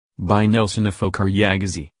By Nelson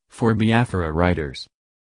Afoku-Yagazi, for Biafra Writers.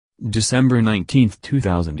 December 19,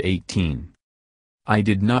 2018. I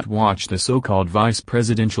did not watch the so-called vice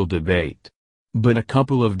presidential debate. But a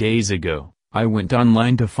couple of days ago, I went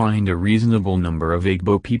online to find a reasonable number of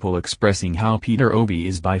Igbo people expressing how Peter Obi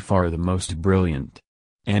is by far the most brilliant.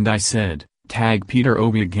 And I said, tag Peter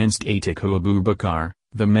Obi against Atiku Abubakar,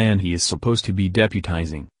 the man he is supposed to be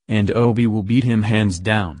deputizing, and Obi will beat him hands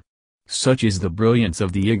down. Such is the brilliance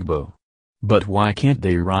of the Igbo. But why can't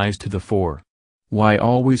they rise to the fore? Why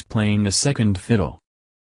always playing the second fiddle?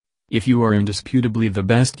 If you are indisputably the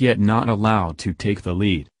best yet not allowed to take the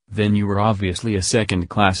lead, then you are obviously a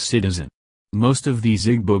second-class citizen. Most of these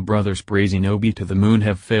Igbo brothers praising Obi to the moon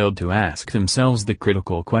have failed to ask themselves the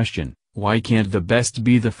critical question, why can't the best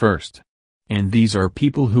be the first? And these are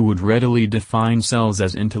people who would readily define themselves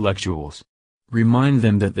as intellectuals. Remind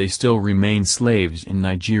them that they still remain slaves in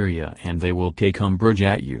Nigeria and they will take umbrage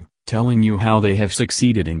at you, telling you how they have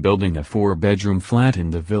succeeded in building a 4-bedroom flat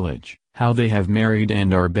in the village, how they have married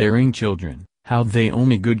and are bearing children, how they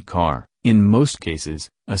own a good car, in most cases,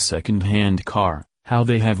 a second-hand car, how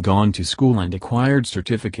they have gone to school and acquired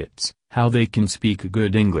certificates, how they can speak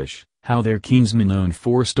good English, how their kinsmen own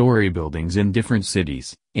 4-story buildings in different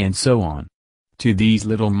cities, and so on. To these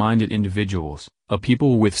little-minded individuals, a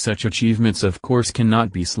people with such achievements of course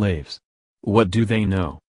cannot be slaves. What do they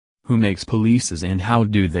know? Who makes policies and how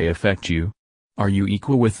do they affect you? Are you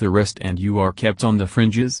equal with the rest and you are kept on the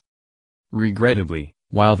fringes? Regrettably,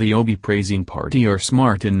 while the Obi-praising party are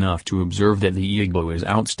smart enough to observe that the Igbo is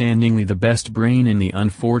outstandingly the best brain in the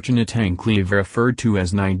unfortunate enclave referred to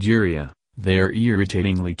as Nigeria, they are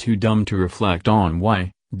irritatingly too dumb to reflect on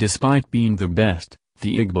why, despite being the best,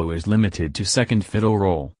 the Igbo is limited to second fiddle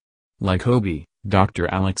role. Like Obi, Dr.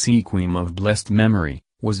 Alex Ikwim of blessed memory,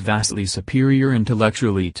 was vastly superior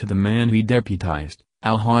intellectually to the man he deputized,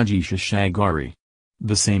 Alhaji Shashagari.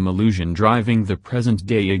 The same illusion driving the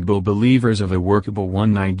present-day Igbo believers of a workable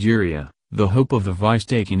one Nigeria, the hope of the vice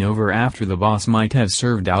taking over after the boss might have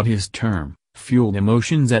served out his term, fueled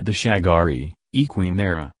emotions at the Shagari, Ikwim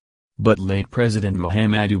era. But late President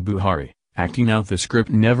Muhammadu Buhari, acting out the script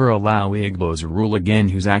never allow Igbos rule again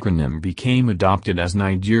whose acronym became adopted as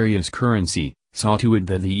Nigeria's currency, saw to it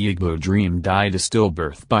that the Igbo dream died a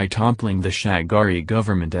stillbirth by toppling the Shagari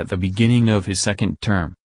government at the beginning of his second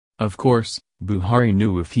term. Of course, Buhari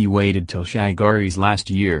knew if he waited till Shagari's last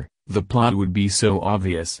year, the plot would be so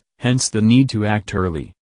obvious, hence the need to act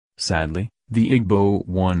early. Sadly, the Igbo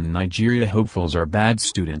One Nigeria hopefuls are bad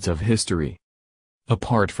students of history.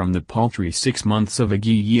 Apart from the paltry 6 months of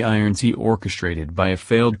Agiyi Ironsi orchestrated by a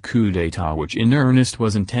failed coup d'état which in earnest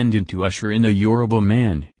was intended to usher in a Yoruba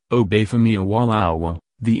man, Obafemi Awolowo,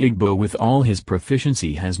 the Igbo with all his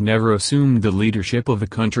proficiency has never assumed the leadership of a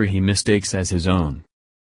country he mistakes as his own.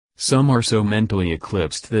 Some are so mentally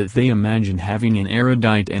eclipsed that they imagine having an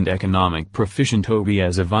erudite and economic proficient Obi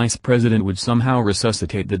as a vice president would somehow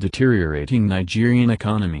resuscitate the deteriorating Nigerian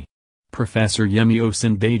economy. Professor Yemi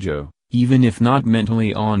Osinbajo, even if not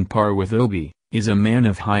mentally on par with Obi, is a man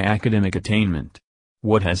of high academic attainment.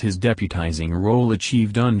 What has his deputizing role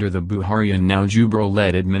achieved under the Buhari and now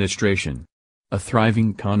Jubril-led administration? A thriving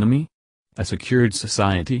economy? A secured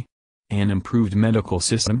society? An improved medical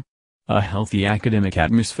system? A healthy academic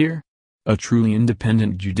atmosphere? A truly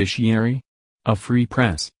independent judiciary? A free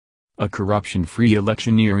press? A corruption-free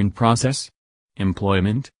electioneering process?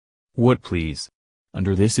 Employment? What please?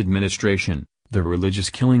 Under this administration, the religious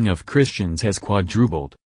killing of Christians has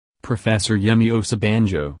quadrupled. Professor Yemi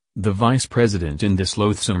Osinbajo, the vice president in this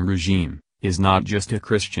loathsome regime, is not just a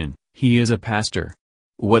Christian, he is a pastor.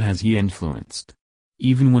 What has he influenced?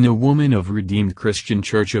 Even when a woman of Redeemed Christian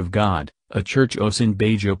Church of God, a church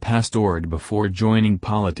Osinbajo pastored before joining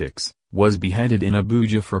politics, was beheaded in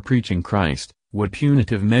Abuja for preaching Christ, what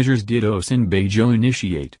punitive measures did Osinbajo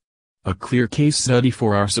initiate? A clear case study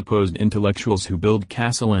for our supposed intellectuals who build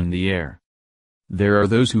castle in the air. There are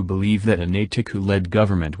those who believe that an Atiku-led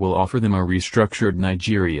government will offer them a restructured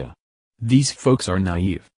Nigeria. These folks are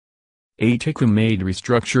naive. Atiku made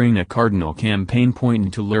restructuring a cardinal campaign point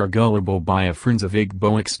until their gullible Biafrans of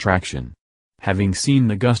Igbo extraction. Having seen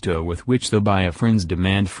the gusto with which the Biafrans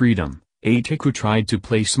demand freedom, Atiku tried to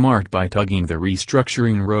play smart by tugging the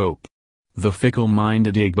restructuring rope. The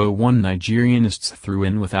fickle-minded Igbo One Nigerianists threw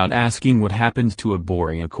in without asking what happened to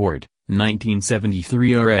Abori Accord,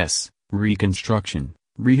 1973 RS. Reconstruction,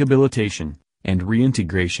 Rehabilitation, and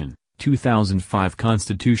Reintegration, 2005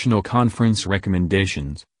 Constitutional Conference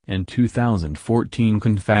Recommendations, and 2014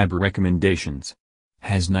 Confab Recommendations.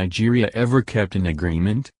 Has Nigeria ever kept an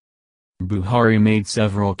agreement? Buhari made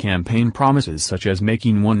several campaign promises such as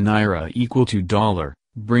making 1 naira equal to $,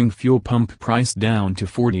 bring fuel pump price down to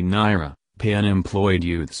 40 naira, pay unemployed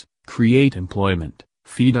youths, create employment,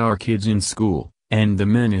 feed our kids in school, end the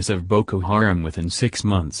menace of Boko Haram within 6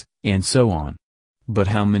 months, and so on. But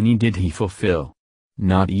how many did he fulfill?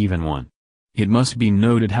 Not even one. It must be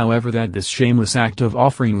noted however that this shameless act of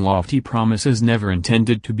offering lofty promises never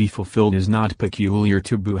intended to be fulfilled is not peculiar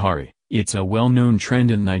to Buhari, it's a well-known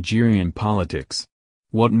trend in Nigerian politics.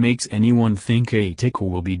 What makes anyone think Atiku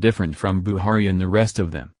will be different from Buhari and the rest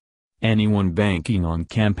of them? Anyone banking on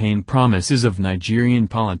campaign promises of Nigerian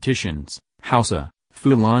politicians, Hausa,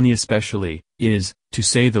 Fulani especially, is, to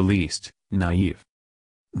say the least, naive.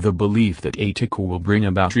 The belief that Atiku will bring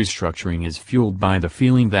about restructuring is fueled by the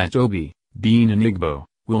feeling that Obi, being an Igbo,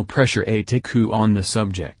 will pressure Atiku on the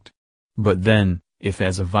subject. But then, if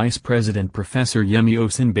as a vice president Professor Yemi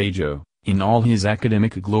Osinbajo, in all his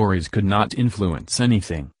academic glories could not influence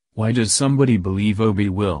anything, why does somebody believe Obi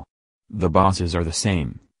will? The bosses are the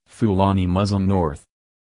same, Fulani Muslim North.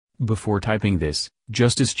 Before typing this,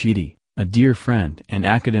 Justice Chidi, a dear friend and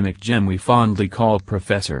academic gem we fondly call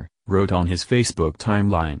Professor, wrote on his Facebook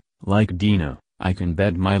timeline, like Dino, I can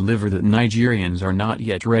bet my liver that Nigerians are not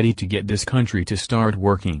yet ready to get this country to start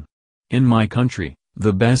working. In my country,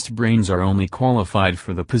 the best brains are only qualified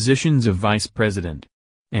for the positions of vice president.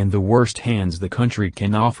 And the worst hands the country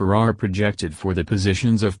can offer are projected for the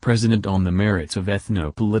positions of president on the merits of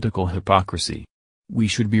ethno-political hypocrisy. We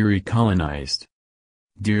should be recolonized.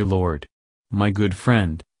 Dear Lord. My good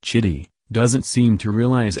friend, Chidi, doesn't seem to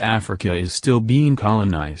realize Africa is still being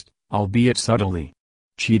colonized, albeit subtly.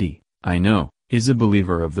 Chidi, I know, is a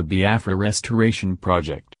believer of the Biafra restoration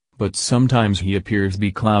project, but sometimes he appears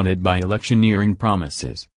beclouded by electioneering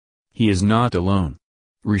promises. He is not alone.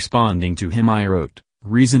 Responding to him I wrote,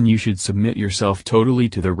 reason you should submit yourself totally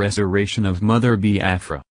to the restoration of Mother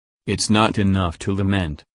Biafra. It's not enough to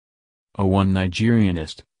lament. A one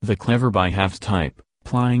Nigerianist, the clever by half type,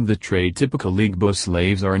 plying the trade typical Igbo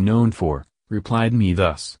slaves are known for, replied me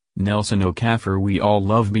thus, Nelson Okafor, we all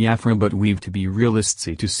love Biafra but we've to be realists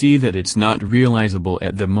to see that it's not realizable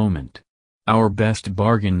at the moment. Our best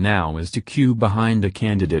bargain now is to queue behind a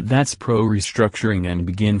candidate that's pro-restructuring and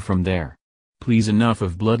begin from there. Please, enough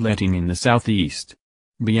of bloodletting in the southeast.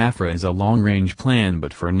 Biafra is a long-range plan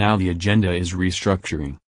but for now the agenda is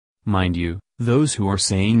restructuring. Mind you, those who are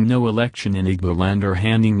saying no election in Igboland are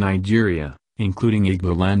handing Nigeria, including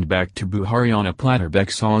Igboland, back to Buhari on a platter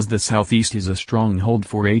because the southeast is a stronghold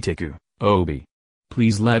for Atiku, Obi.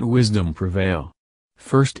 Please let wisdom prevail.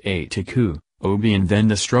 First Atiku, Obi, and then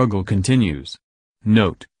the struggle continues.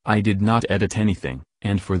 Note, I did not edit anything,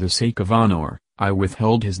 and for the sake of honor, I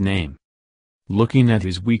withheld his name. Looking at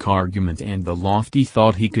his weak argument and the lofty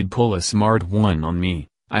thought he could pull a smart one on me,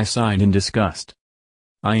 I sighed in disgust.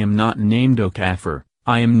 I am not named Okafor,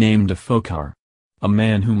 I am named Afokar. A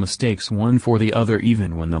man who mistakes one for the other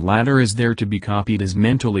even when the latter is there to be copied is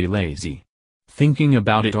mentally lazy. Thinking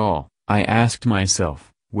about it all, I asked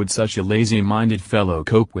myself, would such a lazy-minded fellow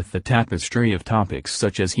cope with the tapestry of topics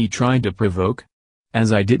such as he tried to provoke?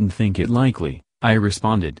 As I didn't think it likely, I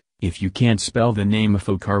responded, if you can't spell the name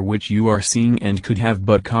Afokar which you are seeing and could have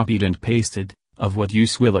but copied and pasted, of what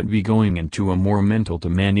use will it be going into a more mental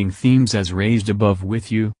demanding themes as raised above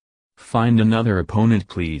with you? Find another opponent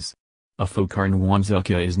please. Afokar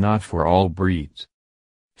Nwanzeka is not for all breeds.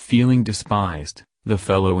 Feeling despised, the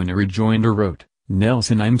fellow in a rejoinder wrote,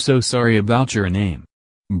 Nelson, I'm so sorry about your name.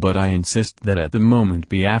 But I insist that at the moment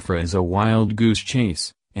Biafra is a wild goose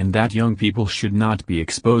chase, and that young people should not be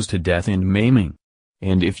exposed to death and maiming.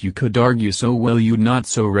 And if you could argue so well you'd not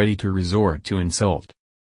so ready to resort to insult.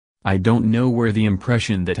 I don't know where the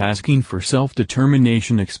impression that asking for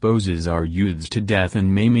self-determination exposes our youths to death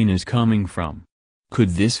and maiming is coming from.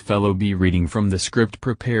 Could this fellow be reading from the script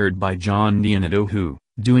prepared by John Dianado who,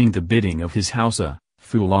 doing the bidding of his Hausa,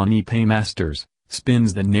 Fulani paymasters,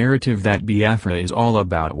 spins the narrative that Biafra is all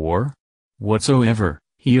about war? Whatsoever,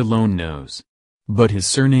 he alone knows. But his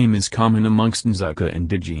surname is common amongst Nzuka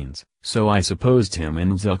indigenes, so I supposed him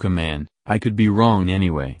an Nzuka man. I could be wrong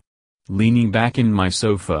anyway. Leaning back in my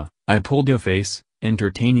sofa, I pulled a face,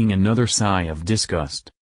 entertaining another sigh of disgust.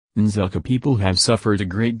 Nzuka people have suffered a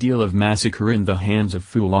great deal of massacre in the hands of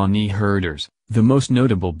Fulani herders, the most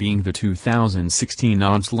notable being the 2016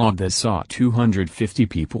 onslaught that saw 250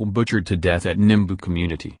 people butchered to death at Nimbu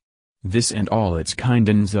community. This and all its kind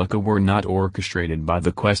Nzuka were not orchestrated by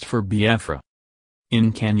the quest for Biafra.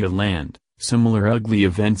 In Kenya land, similar ugly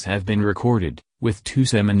events have been recorded, with 2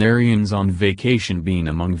 seminarians on vacation being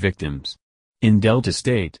among victims. In Delta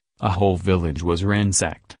State, a whole village was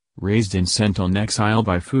ransacked, razed and sent on exile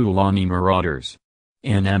by Fulani marauders.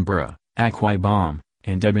 Anambra, Akwa Ibom,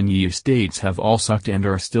 and Ebonyi estates have all sucked and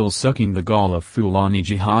are still sucking the gall of Fulani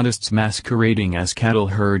jihadists masquerading as cattle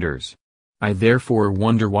herders. I therefore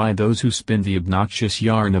wonder why those who spin the obnoxious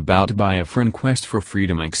yarn about Biafran quest for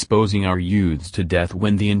freedom exposing our youths to death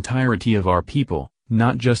when the entirety of our people,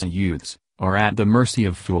 not just youths, are at the mercy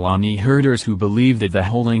of Fulani herders who believe that the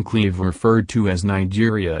whole enclave referred to as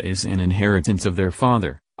Nigeria is an inheritance of their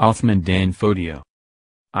father, Othman Dan Fodio.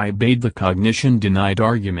 I bade the cognition-denied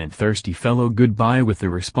argument-thirsty fellow goodbye with the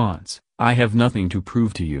response, I have nothing to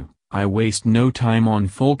prove to you, I waste no time on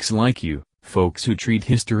folks like you. Folks who treat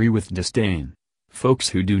history with disdain. Folks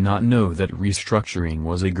who do not know that restructuring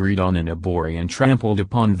was agreed on in Abori and trampled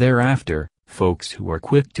upon thereafter. Folks who are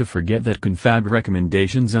quick to forget that confab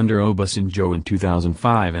recommendations under Obasanjo in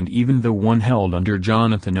 2005 and even the one held under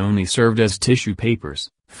Jonathan only served as tissue papers.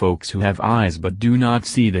 Folks who have eyes but do not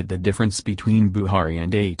see that the difference between Buhari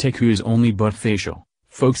and Atiku is only but facial.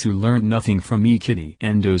 Folks who learned nothing from Ekiti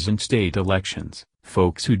and Osun state elections.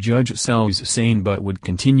 Folks who judge selves sane but would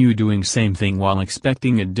continue doing same thing while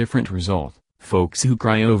expecting a different result. Folks who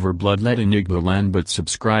cry over bloodlet in Igbo land but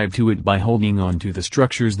subscribe to it by holding on to the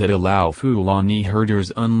structures that allow Fulani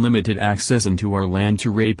herders unlimited access into our land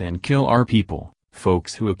to rape and kill our people.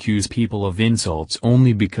 Folks who accuse people of insults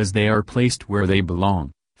only because they are placed where they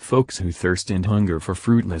belong. Folks who thirst and hunger for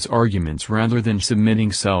fruitless arguments rather than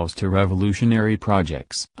submitting selves to revolutionary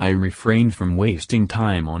projects. I refrained from wasting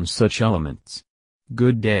time on such elements.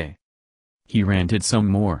 Good day. He ranted some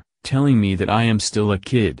more, telling me that I am still a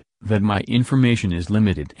kid, that my information is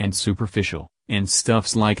limited and superficial, and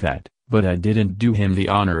stuffs like that, but I didn't do him the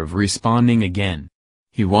honor of responding again.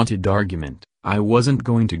 He wanted argument, I wasn't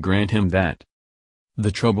going to grant him that.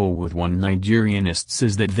 The trouble with one Nigerianists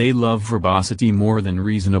is that they love verbosity more than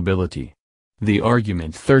reasonability. The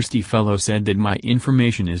argument-thirsty fellow said that my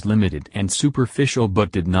information is limited and superficial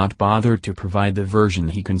but did not bother to provide the version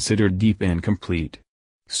he considered deep and complete.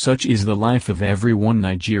 Such is the life of every one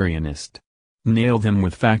Nigerianist. Nail them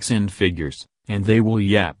with facts and figures, and they will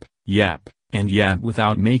yap, and yap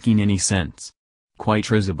without making any sense.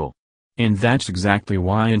 Quite risible. And that's exactly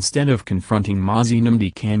why instead of confronting Mazi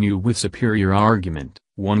Nnamdi Kanu with superior argument,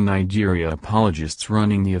 one Nigeria apologists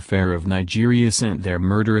running the affair of Nigeria sent their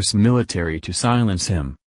murderous military to silence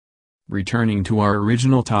him. Returning to our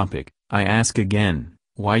original topic, I ask again,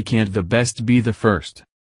 why can't the best be the first?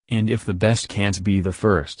 And if the best can't be the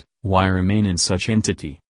first, why remain in such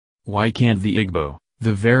entity? Why can't the Igbo,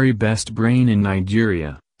 the very best brain in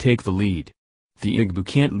Nigeria, take the lead? The Igbo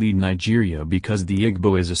can't lead Nigeria because the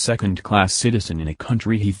Igbo is a second-class citizen in a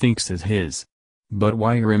country he thinks is his. But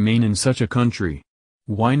why remain in such a country?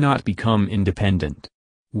 Why not become independent?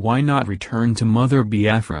 Why not return to Mother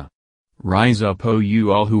Biafra? Rise up, oh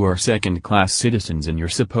you all who are second-class citizens in your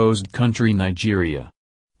supposed country Nigeria.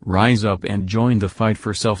 Rise up and join the fight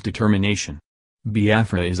for self-determination.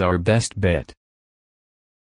 Biafra is our best bet.